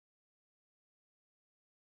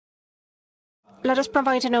let us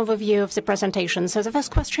provide an overview of the presentation. So the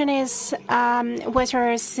first question is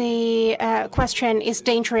whether the question is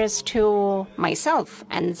dangerous to myself,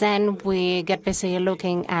 and then we get busy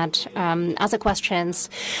looking at other questions,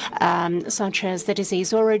 such as the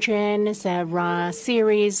disease origin. There are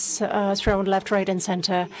theories thrown left, right, and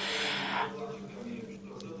center.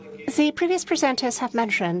 The previous presenters have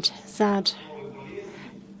mentioned that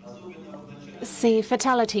the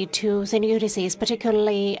fatality to the new disease,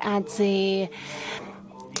 particularly at the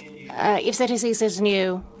if the disease is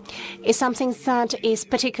new, is something that is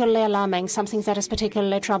particularly alarming, something that is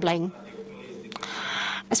particularly troubling.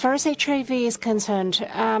 As far as HIV is concerned,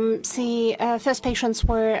 the first patients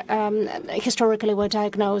were historically were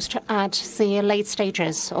diagnosed at the late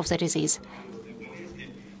stages of the disease.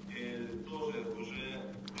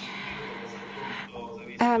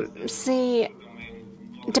 The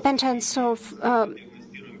dependence of,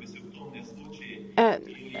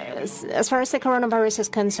 as far as the coronavirus is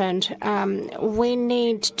concerned, we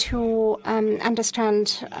need to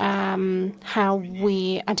understand how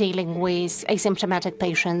we are dealing with asymptomatic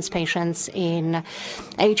patients in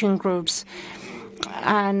aging groups,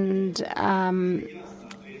 and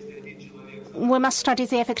we must study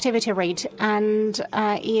the effectivity rate. And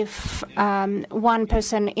if one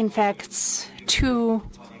person infects two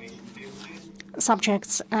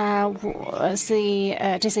subjects,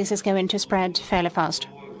 the disease is going to spread fairly fast.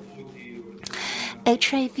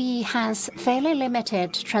 HIV has fairly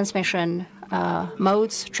limited transmission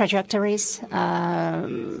modes, trajectories,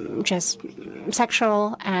 just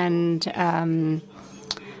sexual and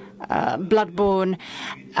bloodborne.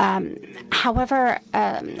 However,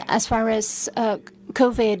 as far as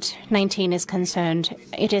COVID-19 is concerned,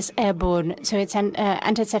 it is airborne, so its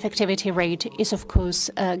and its effectivity rate is, of course,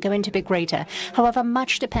 going to be greater. However,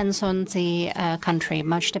 much depends on the country,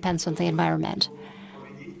 much depends on the environment.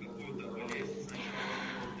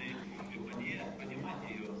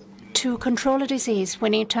 To control a disease, we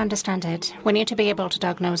need to understand it. We need to be able to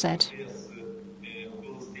diagnose it.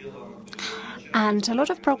 And a lot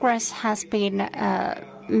of progress has been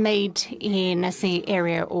made in the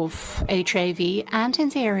area of HIV and in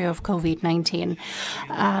the area of COVID-19.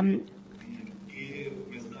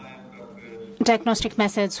 Diagnostic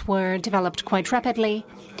methods were developed quite rapidly.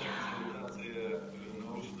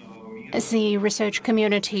 The research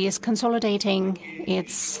community is consolidating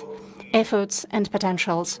its efforts and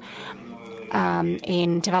potentials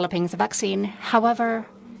in developing the vaccine. However,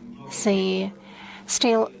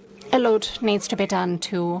 still a lot needs to be done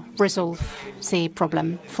to resolve the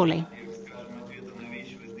problem fully.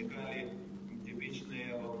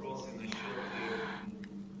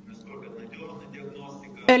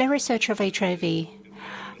 Early research of HIV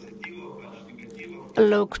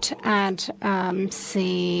looked at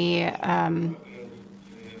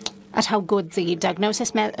at how good the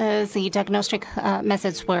diagnostic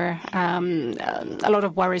methods were. A lot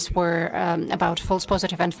of worries were about false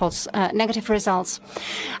positive and false negative results.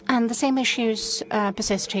 And the same issues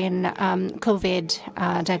persist in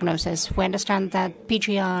COVID diagnosis. We understand that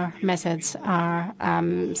PGR methods are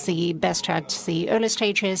the best at the early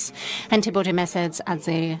stages, antibody methods at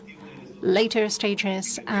the later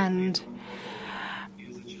stages, and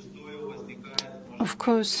of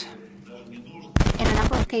course, in a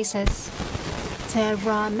number of cases, there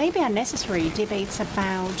are maybe unnecessary debates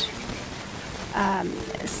about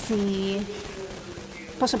the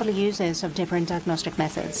possible uses of different diagnostic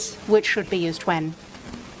methods, which should be used when.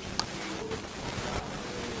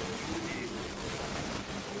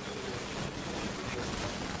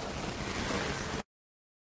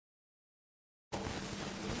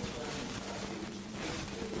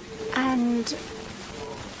 And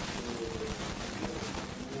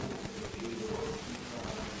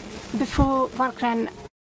before one can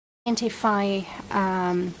identify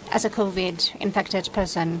as a COVID-infected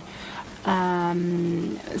person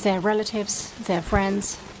their relatives, their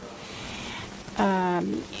friends,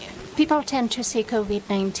 people tend to see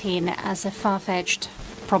COVID-19 as a far-fetched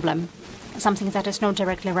problem, something that is not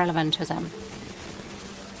directly relevant to them.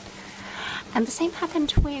 And the same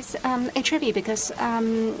happened with HIV, because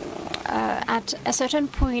at a certain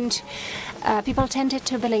point, people tended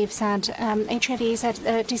to believe that HIV is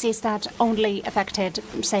a disease that only affected,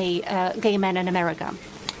 say, gay men in America.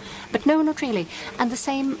 But no, not really. And the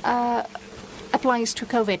same applies to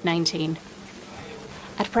COVID-19.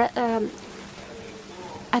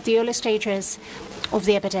 At the early stages of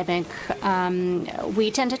the epidemic,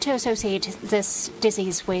 we tended to associate this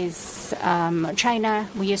disease with China.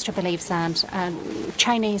 We used to believe that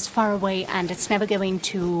China is far away and it's never going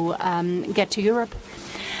to get to Europe.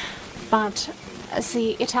 But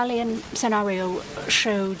the Italian scenario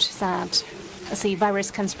showed that the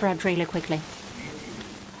virus can spread really quickly.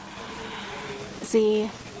 The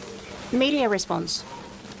media response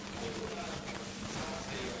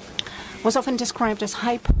was often described as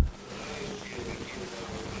hype,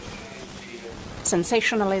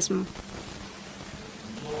 sensationalism.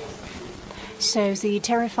 So the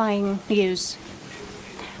terrifying news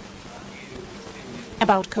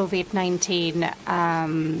about COVID-19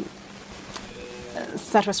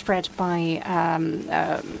 that was spread by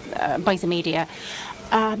the media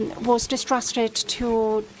was distrusted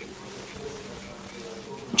to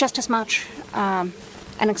just as much an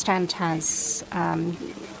extent as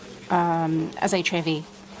HIV.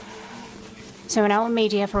 So in our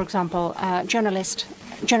media, for example,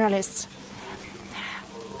 journalists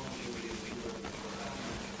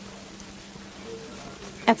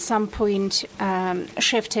at some point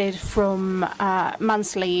shifted from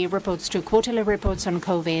monthly reports to quarterly reports on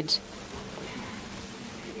COVID.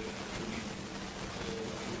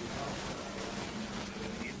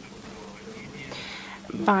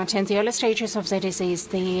 But in the early stages of the disease,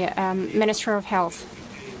 the Minister of Health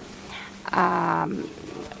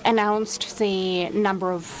announced the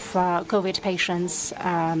number of COVID patients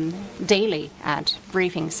daily at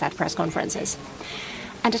briefings, at press conferences.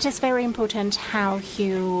 And it is very important how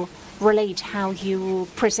you relate, how you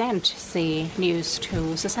present the news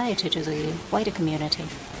to society, to the wider community.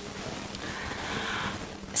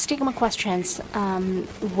 Stigma questions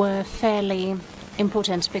were fairly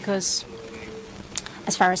important because,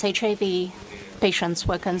 as far as HIV patients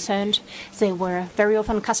were concerned, they were very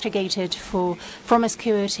often castigated for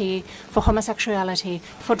promiscuity, for homosexuality,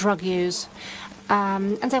 for drug use,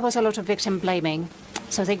 and there was a lot of victim blaming.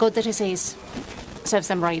 So they got the disease, serves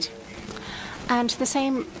them right. And the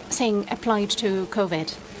same thing applied to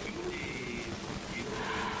COVID.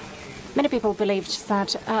 Many people believed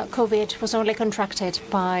that COVID was only contracted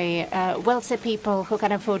by wealthy people who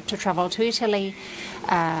can afford to travel to Italy.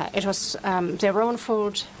 It was their own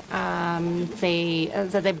fault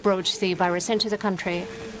that they brought the virus into the country.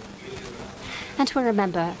 And we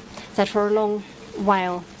remember that for a long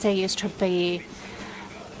while there used to be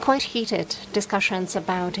quite heated discussions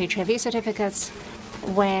about HIV certificates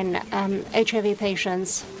when HIV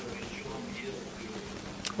patients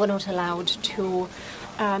were not allowed to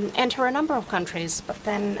enter a number of countries, but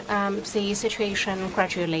then the situation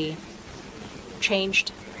gradually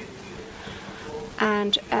changed.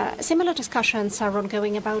 And similar discussions are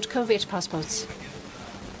ongoing about COVID passports.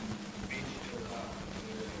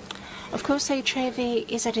 Of course, HIV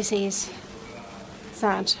is a disease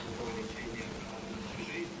that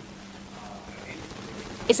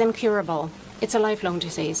is incurable. It's a lifelong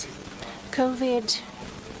disease. COVID,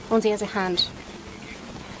 on the other hand,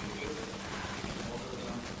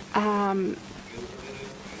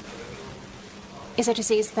 is a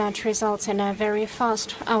disease that results in a very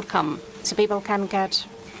fast outcome. So people can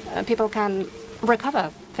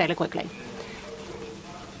recover fairly quickly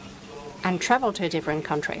and travel to a different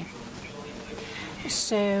country.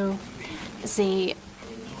 So the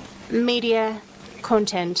media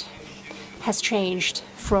content has changed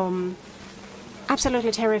from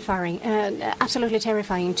absolutely terrifying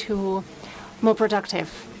to more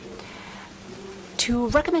productive, to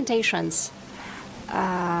recommendations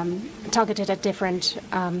targeted at different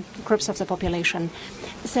groups of the population.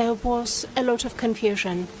 There was a lot of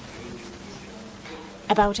confusion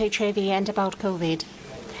about HIV and about COVID.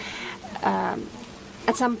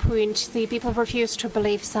 At some point, the people refused to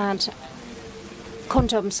believe that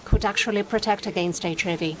condoms could actually protect against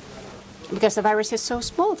HIV. Because the virus is so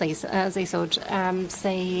small, they thought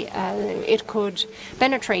it could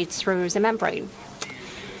penetrate through the membrane.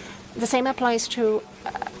 The same applies to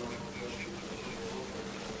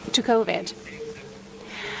COVID.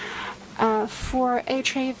 For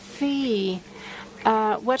HIV,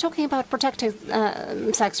 we're talking about protected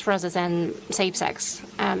sex rather than safe sex.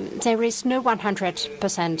 There is no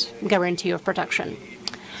 100% guarantee of protection.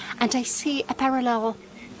 And I see a parallel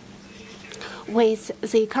with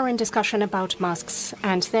the current discussion about masks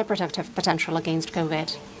and their protective potential against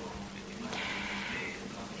COVID.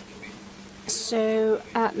 So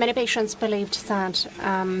many patients believed that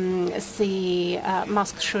the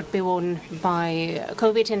mask should be worn by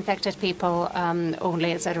COVID-infected people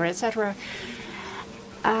only, etc., etc.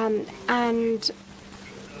 And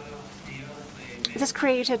this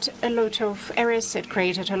created a lot of errors. It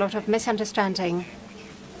created a lot of misunderstanding.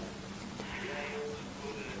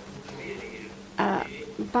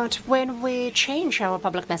 But when we change our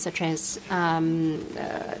public messages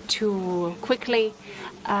too quickly,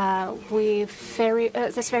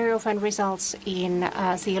 this very often results in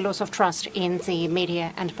the loss of trust in the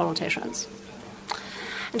media and politicians.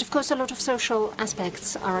 And of course, a lot of social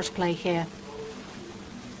aspects are at play here.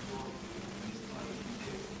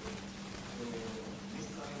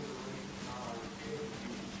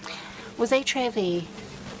 With HIV,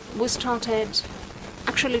 we started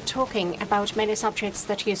actually talking about many subjects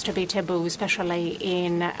that used to be taboo, especially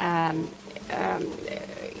in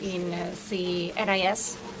the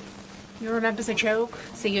NIS. You remember the joke?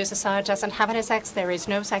 The USSR doesn't have any sex. There is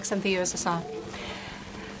no sex in the USSR.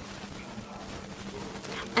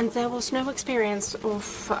 And there was no experience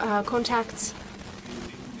of contacts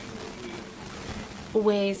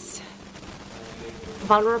with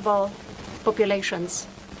vulnerable populations.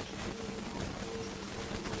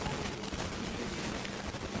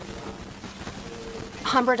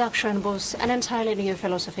 Harm reduction was an entirely new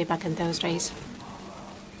philosophy back in those days.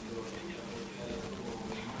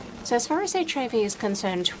 So as far as HIV is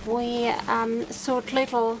concerned, we thought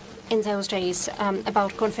little in those days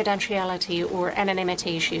about confidentiality or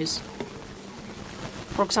anonymity issues.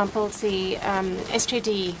 For example, the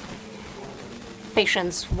STD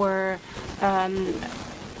patients were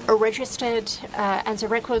registered and the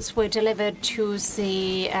records were delivered to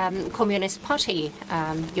the Communist Party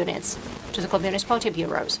units, to the Communist Party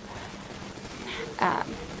bureaus.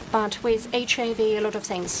 But with HIV, a lot of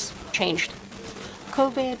things changed.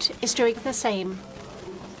 COVID is doing the same.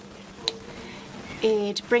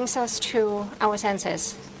 It brings us to our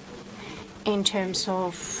senses in terms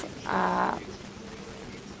of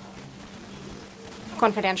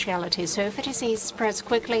confidentiality. So if a disease spreads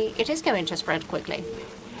quickly, it is going to spread quickly.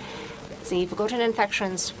 The forgotten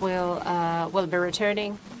infections will be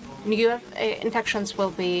returning. New infections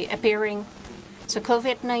will be appearing. So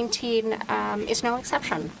COVID-19 is no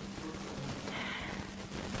exception.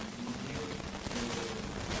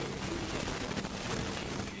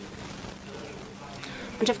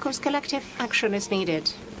 And of course, collective action is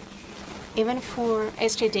needed, even for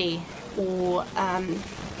STD or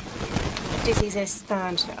diseases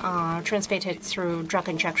that are transmitted through drug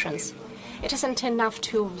injections. It isn't enough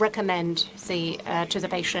to recommend to the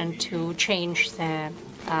patient to change their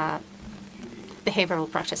behavioral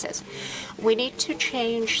practices. We need to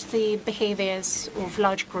change the behaviors of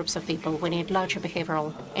large groups of people. We need larger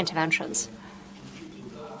behavioral interventions.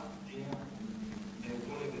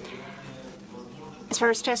 As far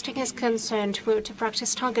as testing is concerned, to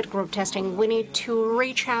practice target group testing, we need to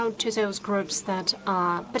reach out to those groups that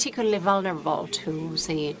are particularly vulnerable to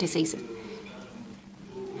the disease.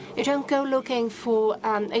 You don't go looking for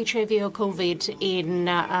HIV or COVID in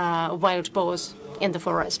wild boars in the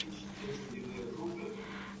forest.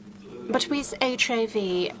 But with HIV,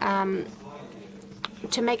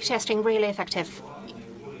 to make testing really effective,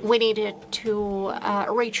 we needed to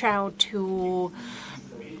reach out to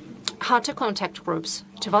hard-to-contact groups,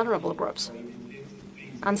 to vulnerable groups,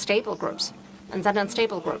 unstable groups, and then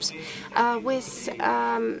unstable groups. With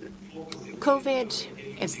COVID,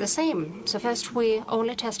 it's the same. So first we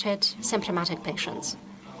only tested symptomatic patients.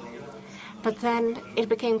 But then it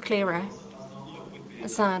became clearer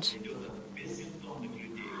that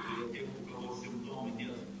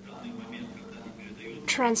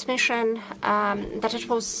transmission, that it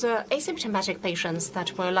was asymptomatic patients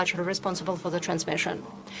that were largely responsible for the transmission.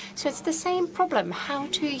 So it's the same problem. How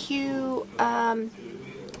do you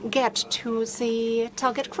get to the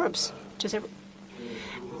target groups?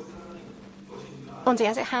 On the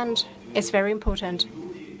other hand, it's very important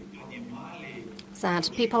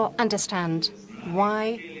that people understand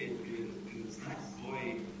why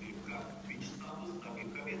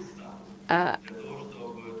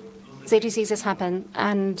the diseases happen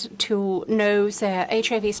and to know their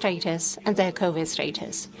HIV status and their COVID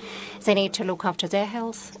status. They need to look after their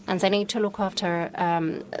health and they need to look after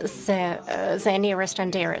their nearest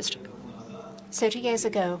and dearest. 30 years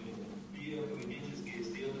ago,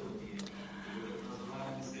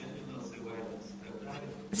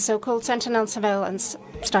 the so-called sentinel surveillance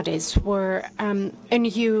studies were a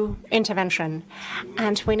new intervention,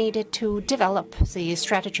 and we needed to develop the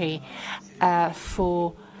strategies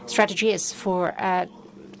for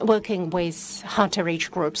working with hard-to-reach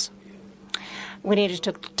groups. We needed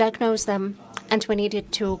to diagnose them, and we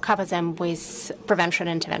needed to cover them with prevention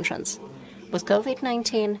interventions. With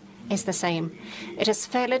COVID-19, it's the same. It is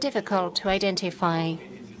fairly difficult to identify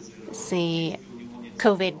the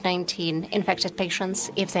COVID-19 infected patients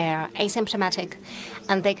if they are asymptomatic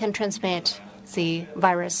and they can transmit the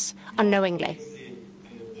virus unknowingly.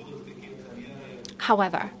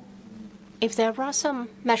 However, if there are some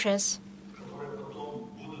measures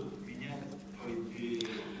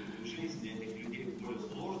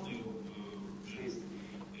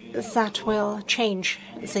that will change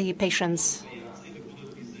the patient's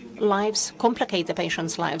lives, complicate the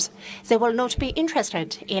patient's lives. They will not be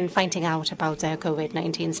interested in finding out about their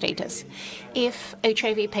COVID-19 status. If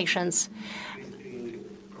HIV patients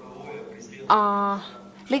are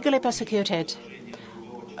legally persecuted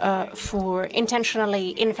for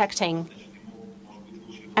intentionally infecting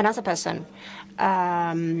another person,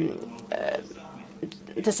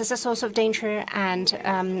 this is a source of danger, and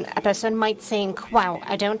a person might think, wow,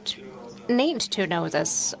 I don't need to know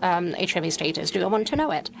this HIV status. Do I want to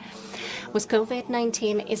know it? With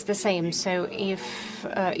COVID-19, it's the same. So if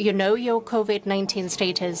you know your COVID-19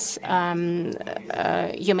 status,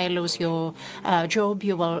 you may lose your job,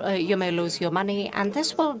 you may lose your money, and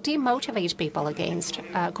this will demotivate people against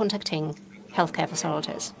contacting healthcare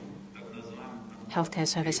facilities, healthcare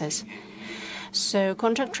services. So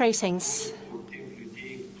contact tracings,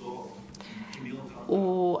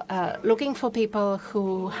 or looking for people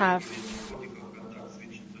who have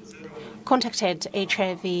contacted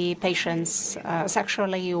HIV patients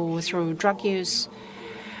sexually or through drug use,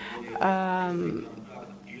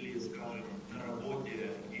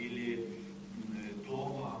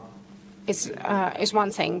 is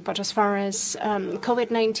one thing. But as far as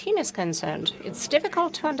COVID-19 is concerned, it's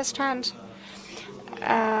difficult to understand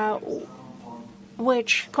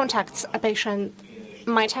which contacts a patient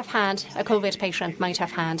might have had, a COVID patient might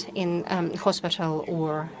have had in hospital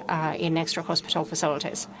or in extra-hospital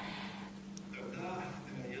facilities.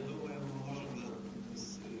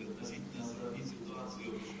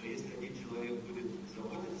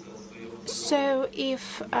 So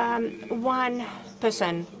if one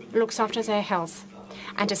person looks after their health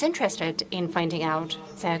and is interested in finding out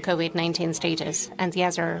their COVID-19 status and the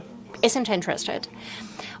other isn't interested,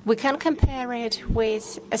 we can compare it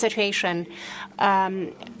with a situation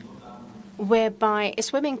whereby a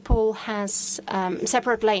swimming pool has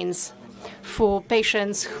separate lanes for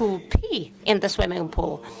patients who pee in the swimming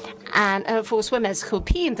pool, and for swimmers who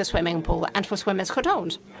pee in the swimming pool, and for swimmers who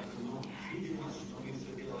don't.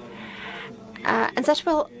 And that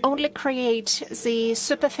will only create the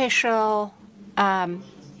superficial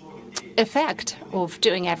effect of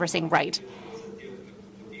doing everything right.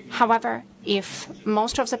 However, if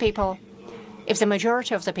most of the people, if the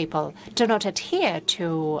majority of the people do not adhere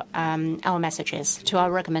to our messages, to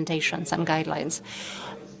our recommendations and guidelines,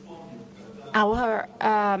 our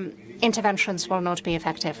interventions will not be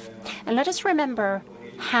effective. And let us remember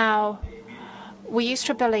how we used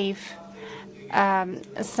to believe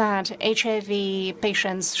that HIV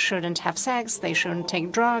patients shouldn't have sex, they shouldn't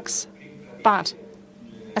take drugs. But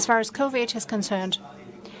as far as COVID is concerned,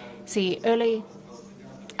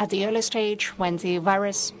 at the early stage, when the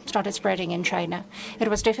virus started spreading in China, it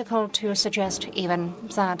was difficult to suggest even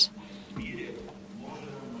that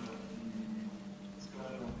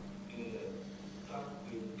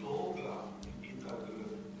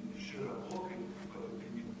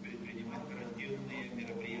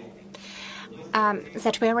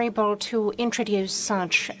that we are able to introduce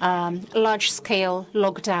such large-scale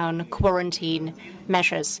lockdown quarantine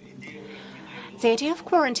measures. The idea of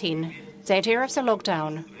quarantine, the idea of the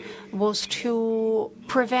lockdown, was to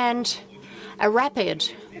prevent a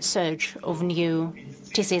rapid surge of new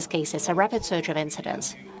disease cases, a rapid surge of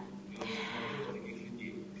incidents.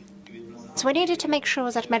 So we needed to make sure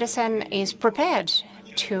that medicine is prepared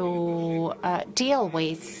to deal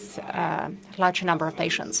with a large number of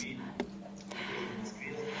patients.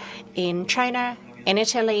 In China, in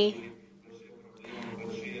Italy,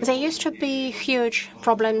 there used to be huge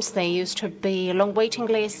problems. There used to be long waiting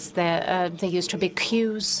lists. There used to be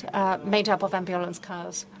queues made up of ambulance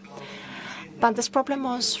cars. But this problem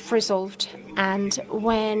was resolved, and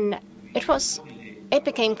when it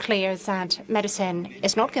became clear that medicine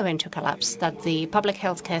is not going to collapse, that the public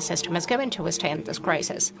healthcare system is going to withstand this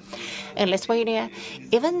crisis. In Lithuania,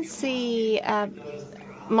 even the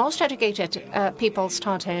most educated people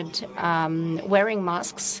started wearing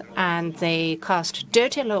masks, and they cast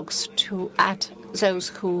dirty looks at those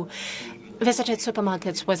who visited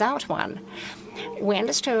supermarkets without one. We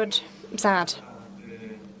understood that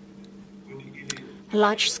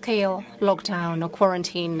large-scale lockdown or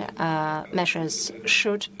quarantine measures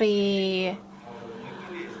should be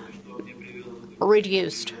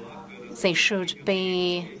reduced. They should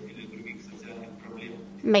be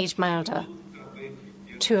made milder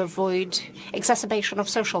to avoid exacerbation of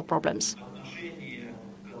social problems.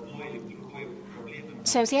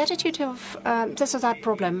 So the attitude of this or that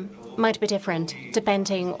problem might be different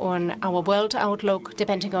depending on our world outlook,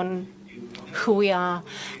 depending on who we are,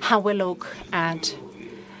 how we look at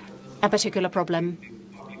a particular problem.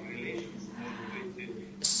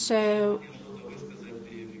 So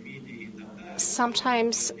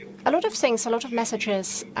sometimes a lot of things, a lot of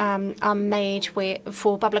messages are made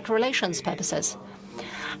for public relations purposes.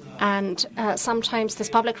 And sometimes this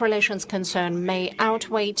public relations concern may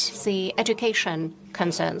outweigh the education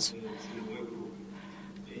concerns.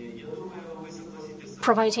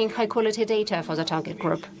 Providing high-quality data for the target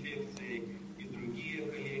group,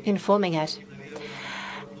 informing it.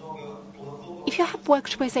 If you have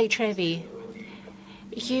worked with HIV,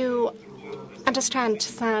 you understand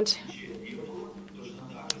that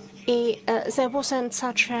there wasn't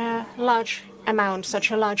such a large amount, such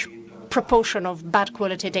a large proportion of bad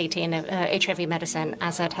quality data in HIV medicine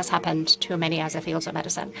as it has happened to many other fields of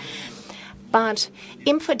medicine. But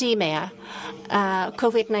infodemia,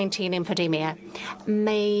 COVID-19 infodemia,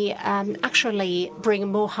 may actually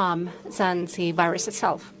bring more harm than the virus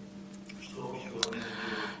itself.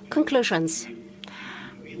 Conclusions.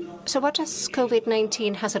 So what does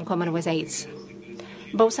COVID-19 has in common with AIDS?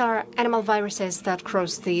 Both are animal viruses that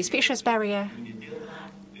cross the species barrier.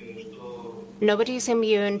 Nobody is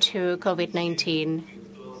immune to COVID-19.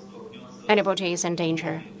 Anybody is in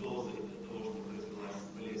danger.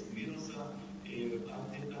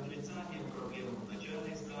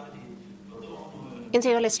 In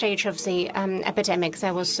the early stage of the epidemic,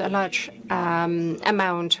 there was a large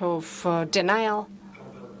amount of denial.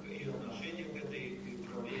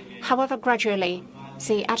 However, gradually,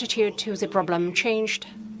 the attitude to the problem changed,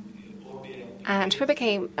 and we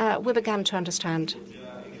began to understand,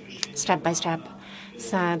 step by step,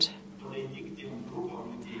 that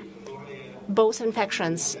both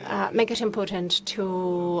infections make it important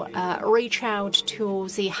to reach out to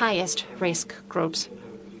the highest risk groups.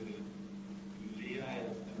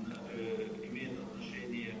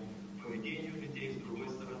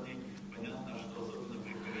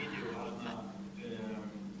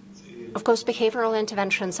 Of course, behavioral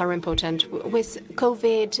interventions are important. With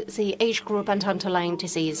COVID, the age group and underlying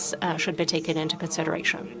disease should be taken into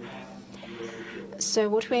consideration. So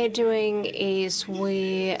what we're doing is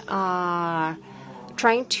we are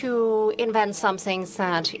trying to invent something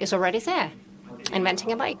that is already there,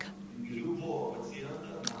 inventing a bike.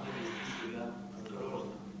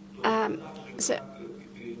 So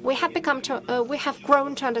we have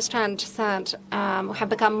grown to understand that we have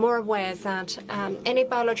become more aware that any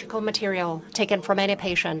biological material taken from any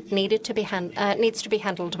patient needs to be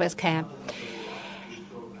handled with care.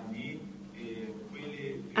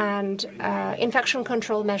 And infection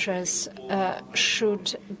control measures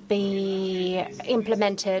should be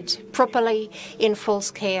implemented properly in full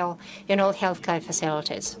scale in all healthcare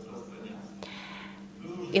facilities.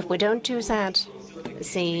 If we don't do that,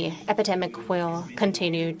 the epidemic will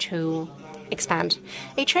continue to expand.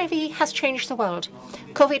 HIV has changed the world.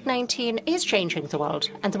 COVID-19 is changing the world,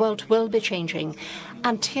 and the world will be changing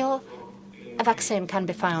until a vaccine can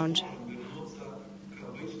be found.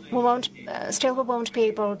 We won't be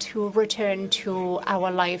able to return to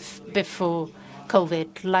our life before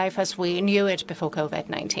COVID, life as we knew it before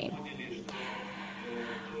COVID-19.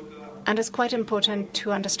 And it's quite important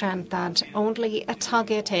to understand that only a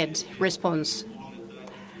targeted response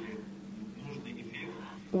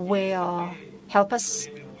will help us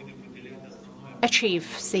achieve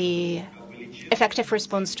the effective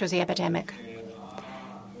response to the epidemic.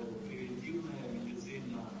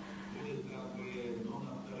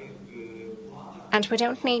 And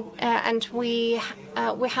we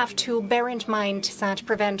have to bear in mind that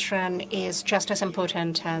prevention is just as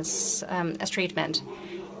important as treatment.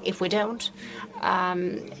 If we don't,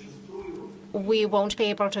 we won't be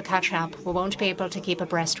able to catch up. We won't be able to keep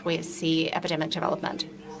abreast with the epidemic development.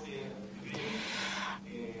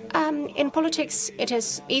 In politics, it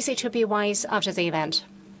is easy to be wise after the event.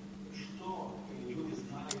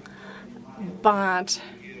 But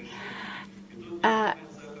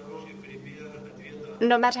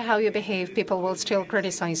no matter how you behave, people will still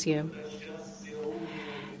criticize you.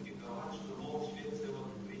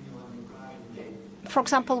 For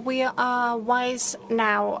example, we are wise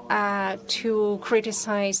now to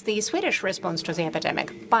criticize the Swedish response to the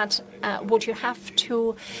epidemic. But what you have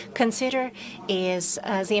to consider is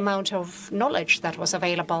the amount of knowledge that was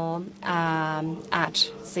available at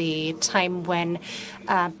the time when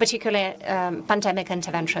particular pandemic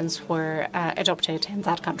interventions were adopted in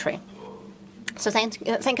that country. So thank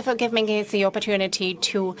you for giving me the opportunity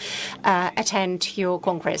to attend your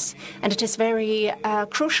Congress. And it is very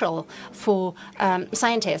crucial for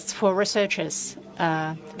scientists, for researchers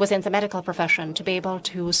within the medical profession to be able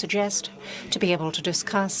to suggest, to be able to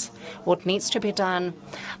discuss what needs to be done.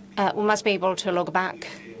 We must be able to look back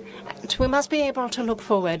We must be able to look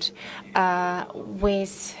forward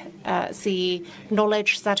with the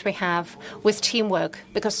knowledge that we have, with teamwork,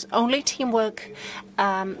 because only teamwork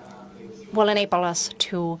will enable us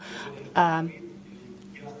to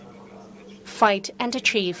fight and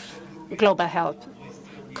achieve global health.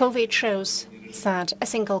 COVID shows that a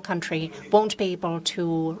single country won't be able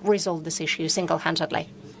to resolve this issue single-handedly.